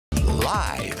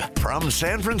Live from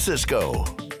San Francisco,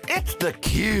 it's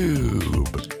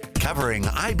theCUBE. Covering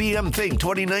IBM Think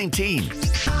 2019.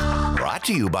 Brought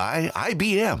to you by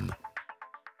IBM.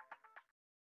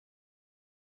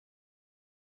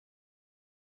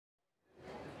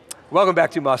 Welcome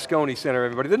back to Moscone Center,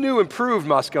 everybody. The new improved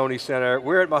Moscone Center.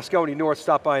 We're at Moscone North.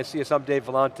 Stop by and see us. I'm Dave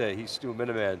Vellante. He's Stu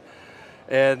Miniman.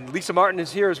 And Lisa Martin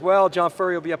is here as well. John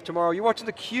Furrier will be up tomorrow. You're watching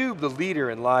theCUBE, the leader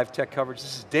in live tech coverage.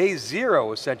 This is day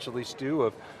 0, essentially, Stu,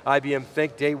 of IBM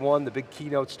Think. Day 1, the big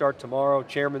keynote start tomorrow.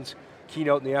 Chairman's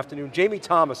keynote in the afternoon. Jamie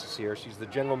Thomas is here. She's the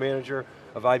general manager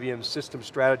of IBM Systems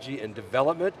Strategy and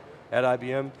Development at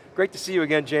IBM. Great to see you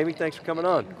again, Jamie. Thanks for coming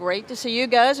on. Great to see you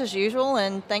guys as usual,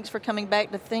 and thanks for coming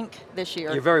back to Think this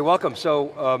year. You're very welcome.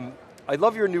 So, I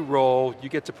love your new role. You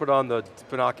get to put on the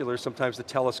binoculars, sometimes the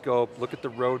telescope, look at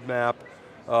the roadmap.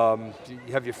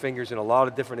 You have your fingers in a lot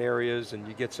of different areas, and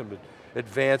you get some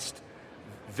advanced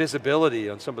visibility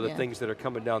on some of the things that are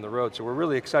coming down the road. So we're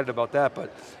really excited about that,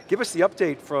 but give us the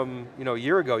update from a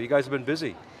year ago. You guys have been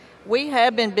busy. We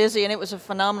have been busy, and it was a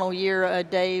phenomenal year,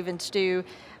 Dave and Stu.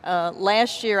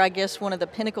 Last year, I guess one of the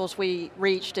pinnacles we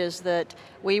reached is that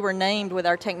we were named with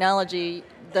our technology,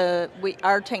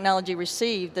 our technology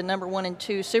received the #1 and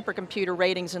 2 supercomputer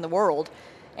ratings in the world.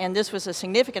 And this was a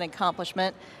significant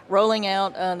accomplishment, rolling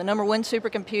out the #1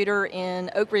 supercomputer in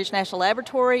Oak Ridge National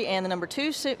Laboratory and the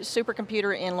 #2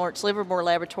 supercomputer in Lawrence Livermore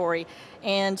Laboratory.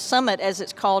 And Summit, as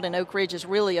it's called in Oak Ridge, is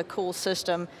really a cool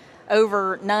system.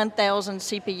 Over 9,000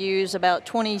 CPUs, about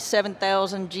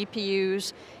 27,000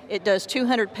 GPUs. It does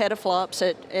 200 petaflops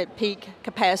at peak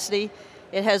capacity.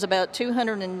 It has about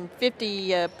 250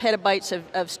 petabytes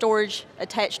of storage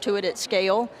attached to it at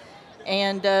scale.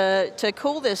 And to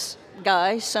cool this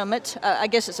guy, Summit, I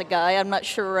guess it's a guy, I'm not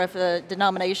sure of the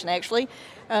denomination actually,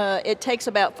 it takes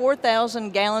about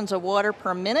 4,000 gallons of water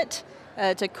per minute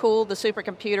to cool the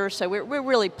supercomputer, so we're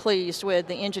really pleased with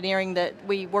the engineering that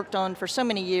we worked on for so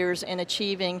many years in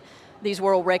achieving these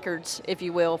world records, if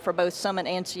you will, for both Summit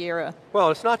and Sierra. Well,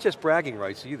 it's not just bragging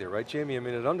rights either, right, Jamie? I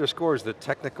mean, it underscores the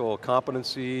technical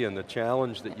competency and the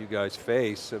challenge that you guys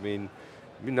face. I mean,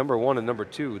 #1 and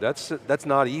 #2, that's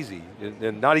not easy,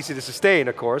 and not easy to sustain,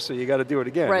 of course, so you got to do it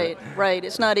again. Right,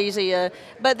 it's not easy,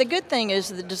 but the good thing is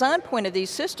the design point of these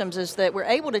systems is that we're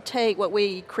able to take what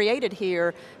we created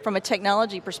here from a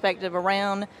technology perspective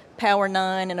around Power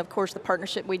 9, and of course the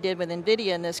partnership we did with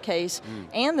NVIDIA in this case,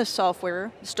 and the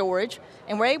software storage,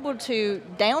 and we're able to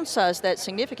downsize that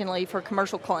significantly for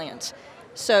commercial clients.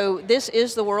 So this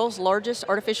is the world's largest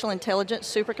artificial intelligence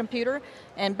supercomputer,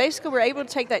 and basically we're able to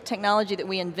take that technology that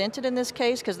we invented in this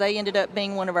case, because they ended up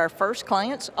being one of our first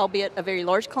clients, albeit a very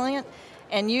large client,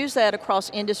 and use that across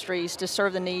industries to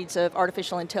serve the needs of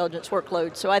artificial intelligence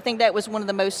workloads. So I think that was one of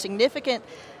the most significant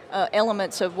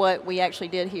elements of what we actually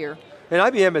did here. And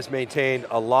IBM has maintained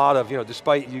a lot of,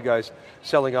 despite you guys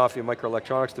selling off your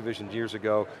microelectronics division years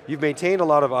ago, you've maintained a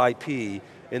lot of IP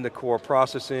in the core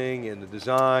processing, in the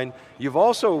design. You've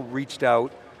also reached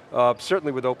out,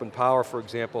 certainly with Open Power, for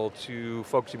example, to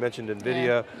folks, you mentioned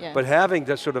NVIDIA, but having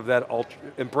that sort of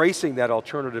embracing that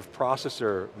alternative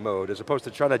processor mode, as opposed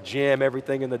to trying to jam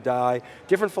everything in the die.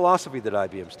 Different philosophy that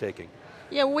IBM's taking.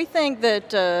 Yeah, we think that,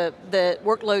 that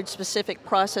workload-specific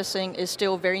processing is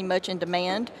still very much in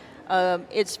demand.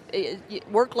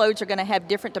 Workloads are going to have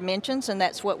different dimensions, and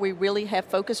that's what we really have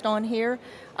focused on here.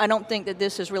 I don't think that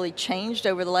this has really changed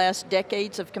over the last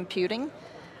decades of computing.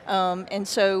 And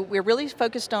so we're really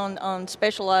focused on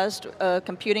specialized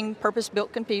computing,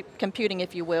 purpose-built computing,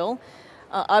 if you will.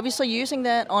 Obviously using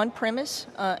that on-premise,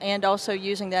 and also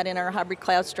using that in our hybrid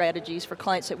cloud strategies for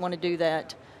clients that want to do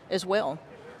that as well.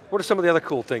 What are some of the other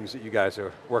cool things that you guys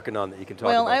are working on that you can talk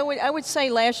about? Well, I would say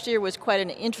last year was quite an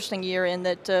interesting year in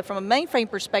that from a mainframe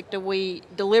perspective, we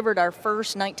delivered our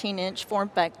first 19-inch form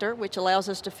factor, which allows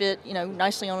us to fit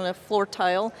nicely on a floor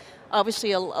tile.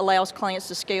 Obviously allows clients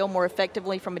to scale more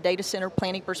effectively from a data center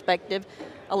planning perspective,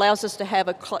 allows us to have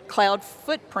a cloud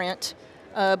footprint,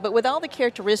 but with all the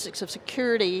characteristics of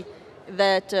security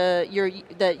that,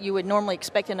 you would normally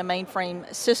expect in a mainframe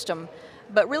system,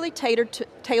 but really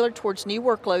tailored towards new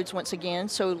workloads once again,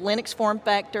 so Linux form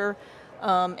factor,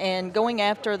 and going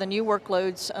after the new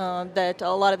workloads that a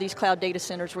lot of these cloud data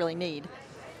centers really need.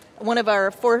 One of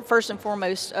our first and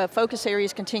foremost focus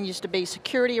areas continues to be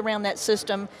security around that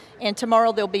system, and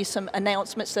tomorrow there'll be some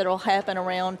announcements that will happen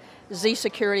around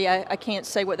Z-Security. I can't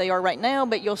say what they are right now,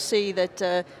 but you'll see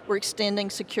that we're extending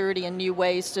security in new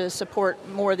ways to support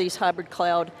more of these hybrid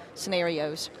cloud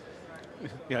scenarios.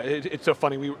 Yeah, it's so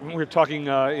funny. We were talking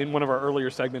in one of our earlier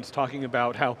segments, talking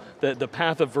about how the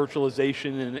path of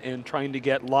virtualization and trying to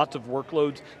get lots of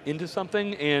workloads into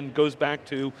something, and goes back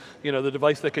to the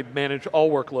device that could manage all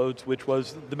workloads, which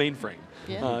was the mainframe.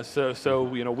 Yeah. So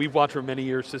we've watched for many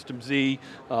years System Z,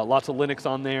 lots of Linux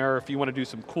on there. If you want to do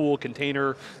some cool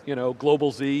container,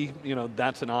 global Z,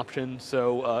 that's an option.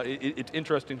 So it's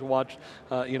interesting to watch,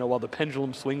 while the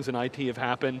pendulum swings in IT have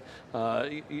happened,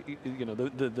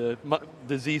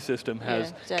 the Z system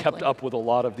has kept up with a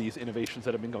lot of these innovations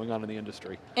that have been going on in the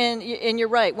industry. And you're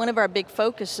right, one of our big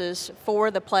focuses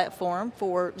for the platform,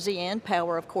 for Z and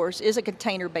Power of course, is a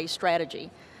container-based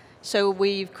strategy. So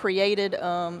we've created,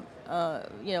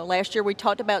 last year we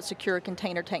talked about secure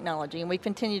container technology, and we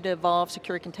continue to evolve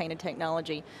secure container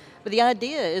technology. But the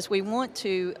idea is we want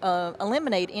to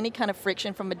eliminate any kind of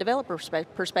friction from a developer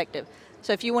perspective.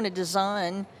 So if you want to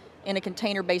design in a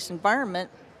container-based environment,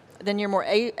 then you're more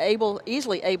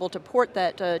easily able to port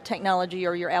that technology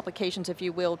or your applications, if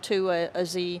you will, to a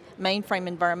Z mainframe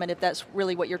environment if that's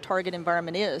really what your target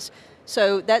environment is.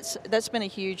 So that's been a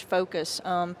huge focus.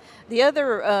 The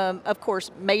other, of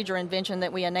course, major invention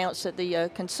that we announced at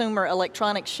the Consumer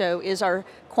Electronics Show is our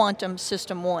Quantum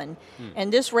System 1.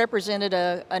 And this represented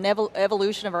an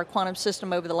evolution of our quantum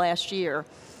system over the last year,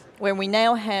 where we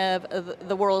now have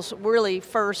the world's really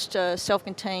first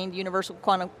self-contained universal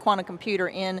quantum computer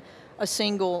in a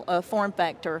single form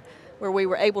factor, where we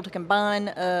were able to combine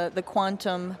the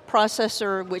quantum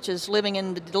processor, which is living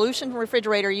in the dilution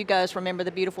refrigerator. You guys remember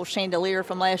the beautiful chandelier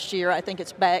from last year. I think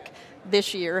it's back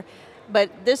this year.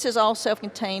 But this is all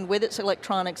self-contained with its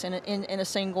electronics in a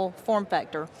single form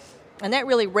factor. And that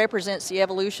really represents the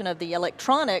evolution of the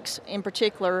electronics, in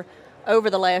particular,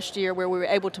 over the last year, where we were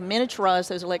able to miniaturize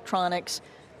those electronics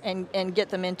and get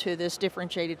them into this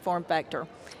differentiated form factor.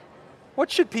 What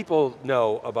should people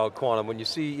know about quantum? When you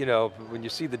see,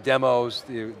 the demos,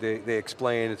 they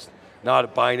explain it's not a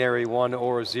binary 1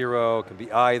 or 0, it can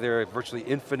be either, a virtually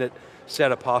infinite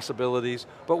set of possibilities.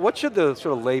 But what should the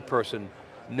sort of layperson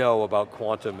know about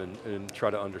quantum and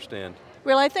try to understand?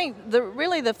 Well, I think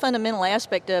really the fundamental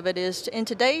aspect of it is, in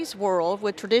today's world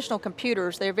with traditional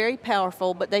computers, they're very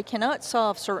powerful, but they cannot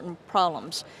solve certain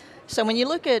problems. So when you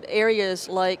look at areas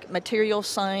like material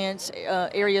science,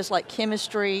 areas like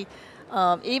chemistry,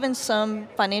 even some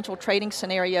financial trading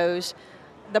scenarios,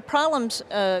 the problems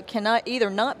cannot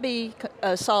either not be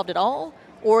solved at all,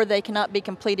 or they cannot be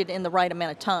completed in the right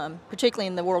amount of time, particularly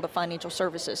in the world of financial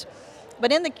services.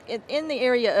 But in the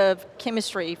area of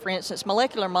chemistry, for instance,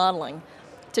 molecular modeling,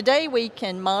 today we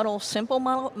can model simple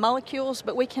molecules,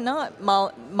 but we cannot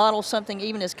model something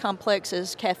even as complex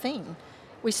as caffeine.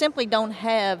 We simply don't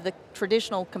have the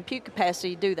traditional compute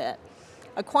capacity to do that.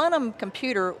 A quantum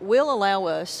computer will allow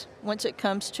us, once it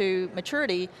comes to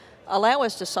maturity, allow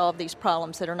us to solve these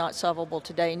problems that are not solvable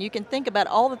today. And you can think about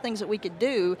all the things that we could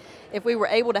do if we were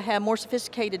able to have more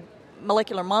sophisticated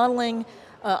molecular modeling,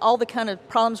 all the kind of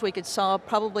problems we could solve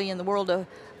probably in the world of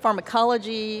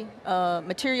pharmacology,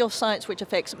 material science, which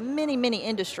affects many, many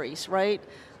industries, right?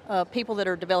 People that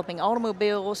are developing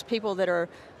automobiles, people that are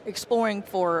exploring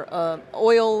for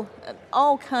oil,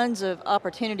 all kinds of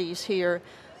opportunities here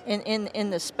in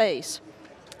this space.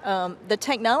 The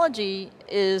technology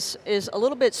is a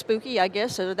little bit spooky, I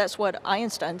guess. So that's what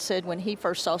Einstein said when he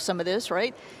first saw some of this,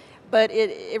 right? But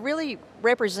it really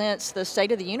represents the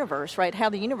state of the universe, right? How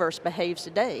the universe behaves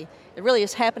today. It really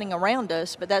is happening around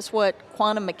us, but that's what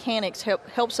quantum mechanics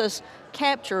helps us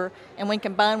capture, and when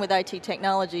combined with IT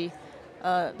technology,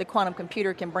 the quantum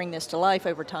computer can bring this to life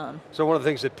over time. So one of the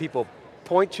things that people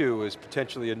point to is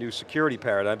potentially a new security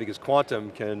paradigm, because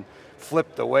quantum can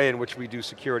flip the way in which we do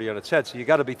security on its head. So you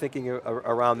got to be thinking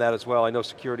around that as well. I know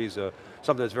security is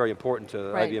something that's very important to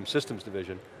the IBM Systems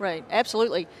division. Right,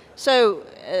 absolutely. So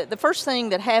the first thing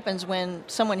that happens when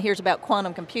someone hears about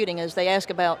quantum computing is they ask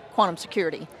about quantum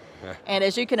security. And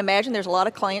as you can imagine, there's a lot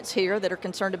of clients here that are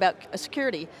concerned about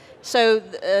security. So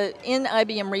in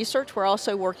IBM research, we're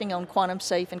also working on quantum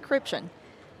safe encryption.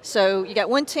 So you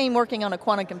got one team working on a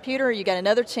quantum computer, you got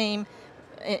another team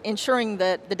ensuring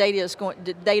that the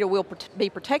data will be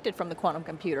protected from the quantum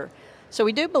computer. So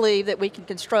we do believe that we can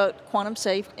construct quantum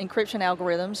safe encryption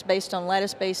algorithms based on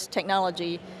lattice-based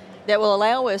technology that will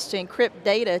allow us to encrypt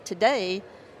data today,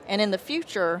 and in the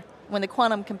future, when the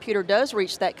quantum computer does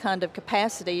reach that kind of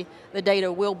capacity, the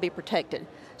data will be protected.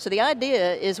 So the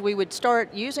idea is we would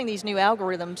start using these new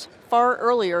algorithms far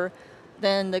earlier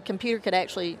than the computer could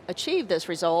actually achieve this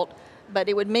result, but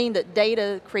it would mean that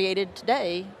data created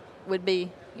today would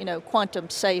be, quantum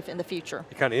safe in the future.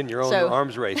 You're kind of in your own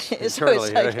arms race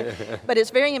internally. But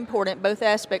it's very important, both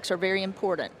aspects are very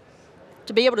important.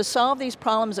 to be able to solve these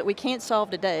problems that we can't solve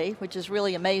today, which is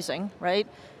really amazing, right?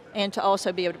 And to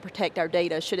also be able to protect our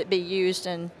data should it be used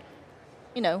in,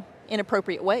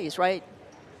 inappropriate ways, right?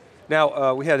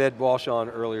 Now, we had Ed Walsh on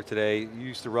earlier today. You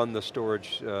used to run the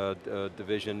storage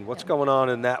division. What's going on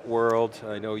in that world?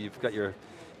 I know you've got your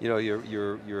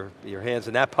hands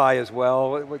in that pie as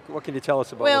well. What can you tell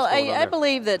us about what's going on there? I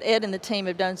believe that Ed and the team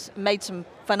have made some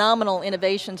phenomenal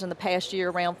innovations in the past year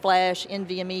around flash,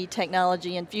 NVMe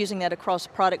technology, and fusing that across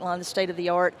the product line, the state of the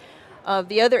art.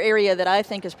 The other area that I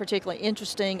think is particularly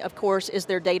interesting, of course, is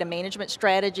their data management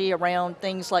strategy around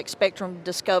things like Spectrum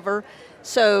Discover.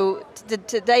 So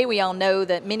today we all know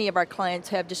that many of our clients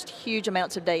have just huge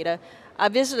amounts of data. I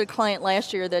visited a client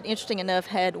last year that, interesting enough,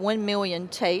 had 1 million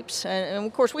tapes, and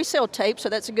of course we sell tapes, so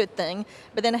that's a good thing,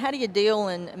 but then how do you deal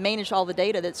and manage all the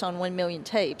data that's on 1 million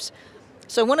tapes?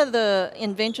 So one of the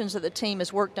inventions that the team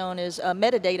has worked on is a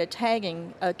metadata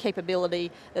tagging capability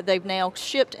that they've now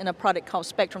shipped in a product called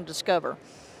Spectrum Discover.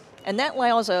 And that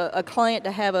allows a client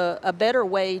to have a better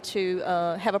way to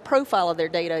have a profile of their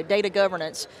data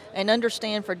governance, and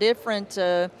understand for different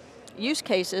use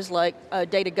cases like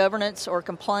data governance or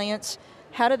compliance,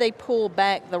 how do they pull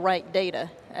back the right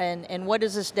data, and what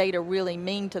does this data really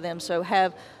mean to them? So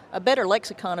have a better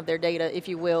lexicon of their data, if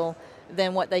you will,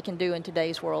 than what they can do in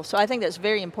today's world. So I think that's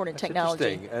very important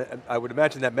technology. Interesting. I would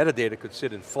imagine that metadata could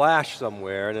sit in flash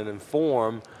somewhere and then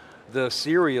inform the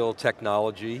serial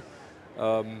technology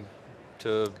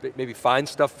to maybe find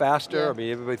stuff faster. Yeah. I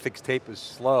mean, everybody thinks tape is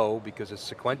slow because it's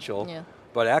sequential,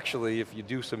 but actually if you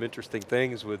do some interesting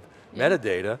things with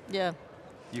metadata,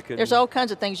 you can... There's all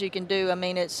kinds of things you can do. I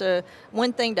mean, it's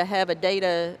one thing to have a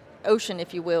data ocean,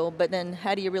 if you will, but then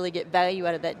how do you really get value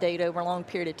out of that data over a long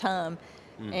period of time?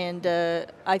 And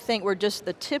I think we're just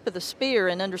the tip of the spear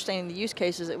in understanding the use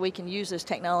cases that we can use this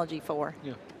technology for.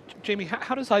 Yeah. Jamie,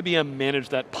 how does IBM manage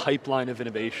that pipeline of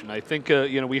innovation? I think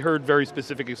we heard very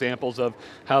specific examples of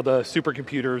how the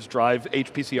supercomputers drive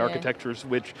HPC architectures,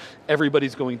 which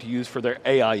everybody's going to use for their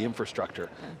AI infrastructure.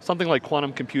 Something like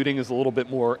quantum computing is a little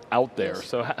bit more out there. Yes.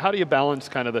 So how do you balance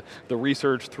kind of the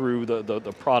research through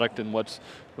the product and what's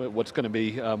going to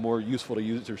be more useful to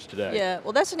users today? Yeah,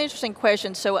 well that's an interesting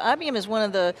question. So IBM is one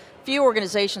of the few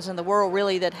organizations in the world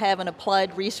really that have an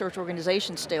applied research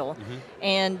organization still.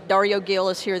 And Dario Gill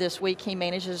is here this week. He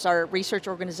manages our research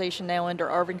organization now under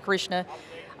Arvind Krishna.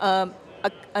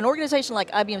 An organization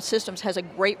like IBM Systems has a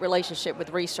great relationship with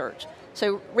research.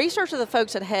 So research are the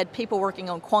folks that had people working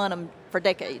on quantum for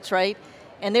decades, right?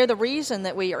 And they're the reason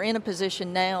that we are in a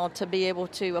position now to be able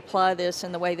to apply this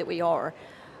in the way that we are.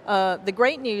 The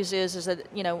great news is that,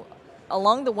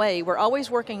 along the way, we're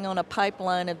always working on a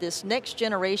pipeline of this next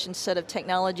generation set of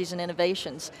technologies and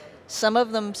innovations. Some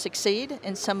of them succeed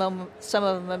and some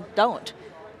of them don't.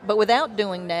 But without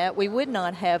doing that, we would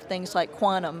not have things like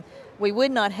quantum. We would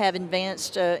not have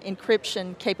advanced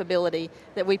encryption capability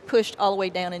that we pushed all the way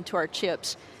down into our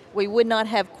chips. We would not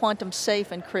have quantum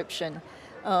safe encryption.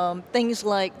 Things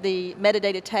like the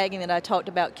metadata tagging that I talked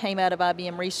about came out of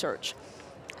IBM research.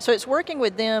 So it's working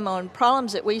with them on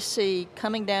problems that we see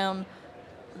coming down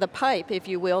the pipe, if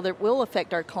you will, that will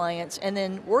affect our clients, and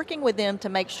then working with them to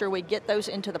make sure we get those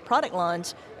into the product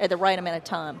lines at the right amount of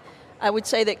time. I would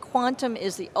say that quantum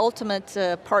is the ultimate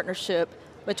partnership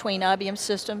between IBM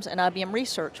Systems and IBM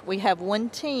Research. We have one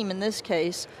team in this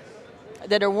case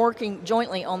that are working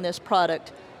jointly on this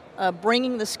product,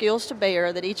 bringing the skills to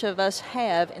bear that each of us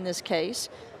have in this case,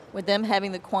 with them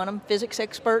having the quantum physics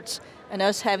experts and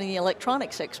us having the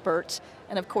electronics experts,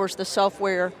 and of course the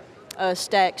software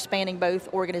stack spanning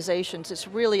both organizations. It's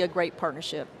really a great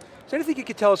partnership. Is there anything you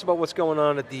could tell us about what's going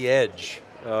on at the edge?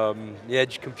 The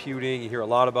edge computing, you hear a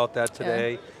lot about that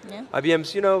today.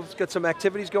 IBM's, it's got some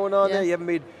activities going on there. You haven't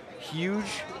made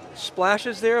huge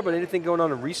splashes there, but anything going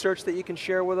on in research that you can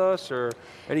share with us, or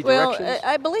any directions? Well,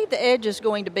 I believe the edge is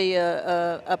going to be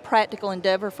a practical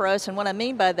endeavor for us, and what I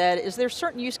mean by that is there's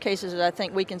certain use cases that I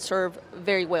think we can serve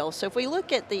very well. So if we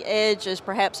look at the edge as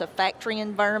perhaps a factory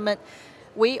environment,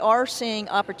 we are seeing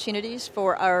opportunities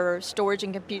for our storage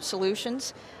and compute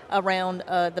solutions around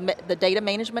the data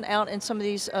management out in some of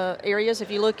these areas.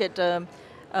 If you look at the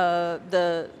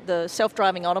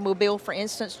self-driving automobile, for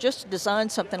instance, just to design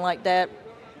something like that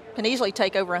can easily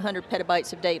take over 100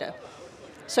 petabytes of data.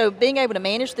 So being able to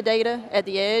manage the data at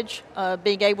the edge,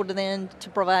 being able to then to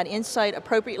provide insight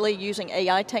appropriately using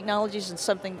AI technologies is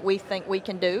something we think we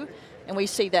can do, and we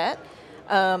see that.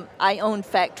 I own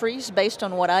factories based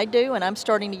on what I do, and I'm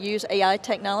starting to use AI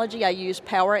technology. I use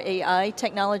Power AI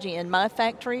technology in my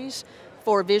factories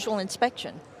for visual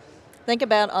inspection. Think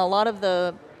about a lot of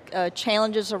the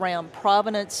challenges around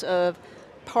provenance of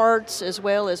parts as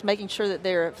well as making sure that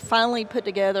they're finally put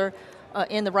together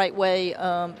in the right way.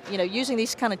 Using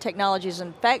these kind of technologies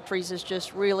in factories is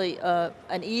just really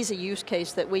an easy use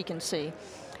case that we can see.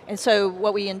 And so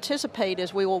what we anticipate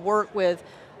is we will work with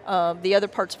the other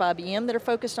parts of IBM that are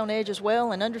focused on edge as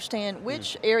well and understand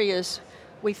which areas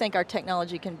we think our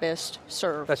technology can best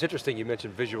serve. That's interesting, you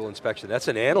mentioned visual inspection. That's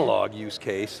an analog use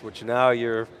case, which now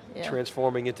you're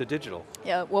transforming into digital.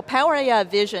 Yeah, well, Power AI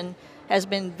Vision has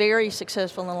been very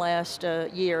successful in the last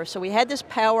year. So we had this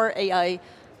Power AI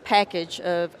package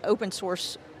of open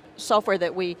source software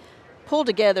that we pulled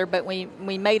together, but we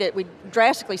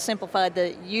drastically simplified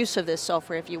the use of this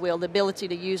software, if you will, the ability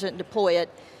to use it and deploy it.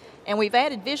 And we've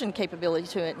added vision capability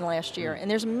to it in the last year. And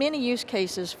there's many use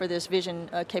cases for this vision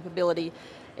capability.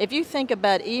 If you think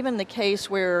about even the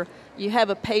case where you have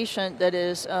a patient that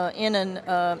is in an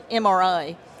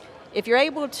MRI, if you're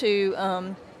able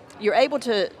to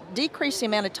decrease the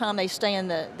amount of time they stay in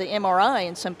the MRI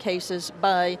in some cases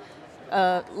by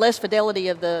less fidelity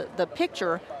of the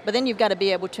picture, but then you've got to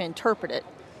be able to interpret it.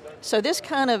 So this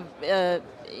kind of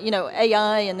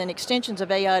AI and then extensions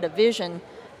of AI to vision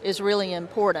is really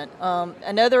important.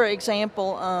 Another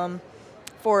example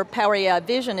for Power AI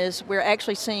Vision is we're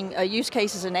actually seeing use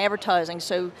cases in advertising.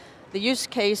 So the use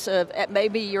case of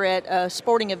maybe you're at a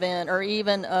sporting event or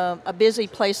even a busy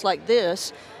place like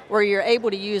this where you're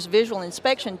able to use visual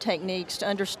inspection techniques to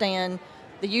understand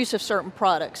the use of certain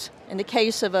products. In the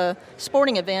case of a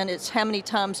sporting event, it's how many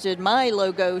times did my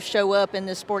logo show up in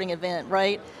this sporting event,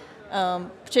 right?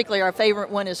 Particularly our favorite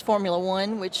one is Formula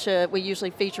One, which we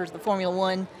usually feature the Formula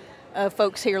One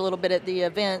folks here a little bit at the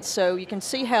event. So you can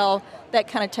see how that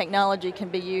kind of technology can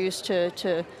be used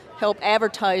to help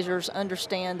advertisers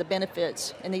understand the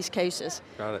benefits in these cases.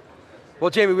 Got it. Well,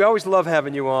 Jamie, we always love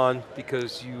having you on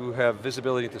because you have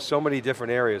visibility into so many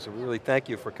different areas, and we really thank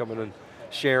you for coming and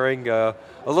sharing a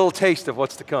little taste of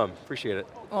what's to come. Appreciate it.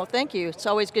 Well, thank you. It's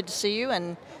always good to see you,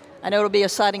 and I know it'll be an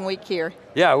exciting week here.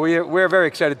 Yeah, we're very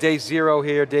excited. Day 0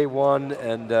 here, day 1,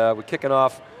 and we're kicking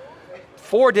off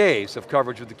 4 days of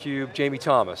coverage with theCUBE. Jamie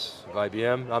Thomas of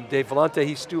IBM. I'm Dave Vellante,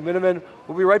 he's Stu Miniman.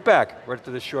 We'll be right back, right after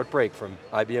this short break from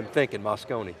IBM Think in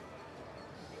Moscone.